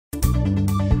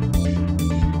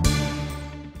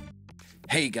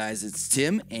Hey guys, it's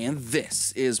Tim, and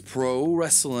this is Pro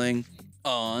Wrestling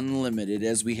Unlimited,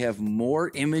 as we have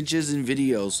more images and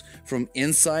videos from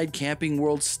inside Camping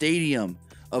World Stadium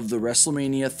of the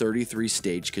WrestleMania 33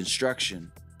 stage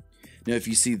construction. Now, if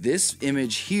you see this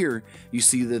image here, you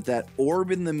see that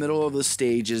orb in the middle of the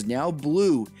stage is now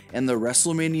blue, and the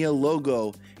WrestleMania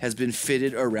logo has been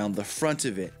fitted around the front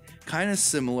of it, kind of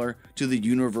similar to the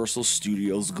Universal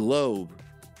Studios globe.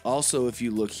 Also, if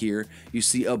you look here, you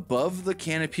see above the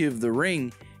canopy of the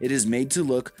ring, it is made to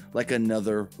look like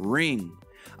another ring.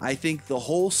 I think the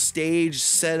whole stage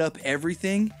setup,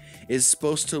 everything, is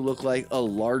supposed to look like a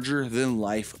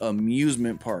larger-than-life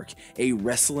amusement park, a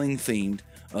wrestling-themed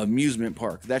amusement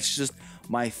park. That's just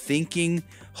my thinking.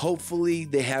 Hopefully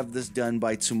they have this done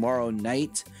by tomorrow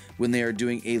night when they are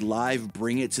doing a live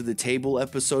Bring It to the Table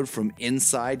episode from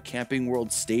inside Camping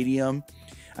World Stadium.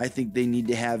 I think they need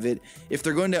to have it, if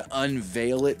they're going to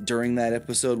unveil it during that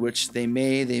episode, which they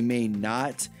may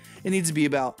not, it needs to be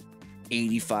about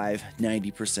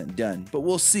 85-90% done. But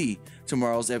we'll see.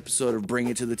 Tomorrow's episode of Bring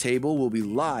It to the Table will be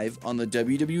live on the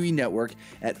WWE Network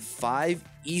at 5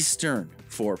 Eastern,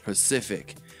 4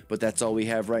 Pacific. But that's all we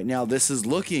have right now. This is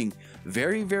looking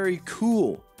very, very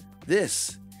cool.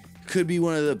 This could be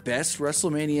one of the best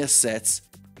WrestleMania sets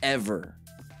ever.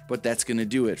 But that's going to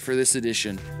do it for this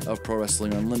edition of Pro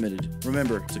Wrestling Unlimited.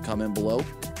 Remember to comment below,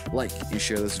 like and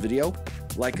share this video,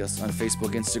 like us on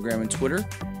Facebook, Instagram, and Twitter,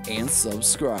 and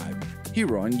subscribe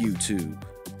here on YouTube.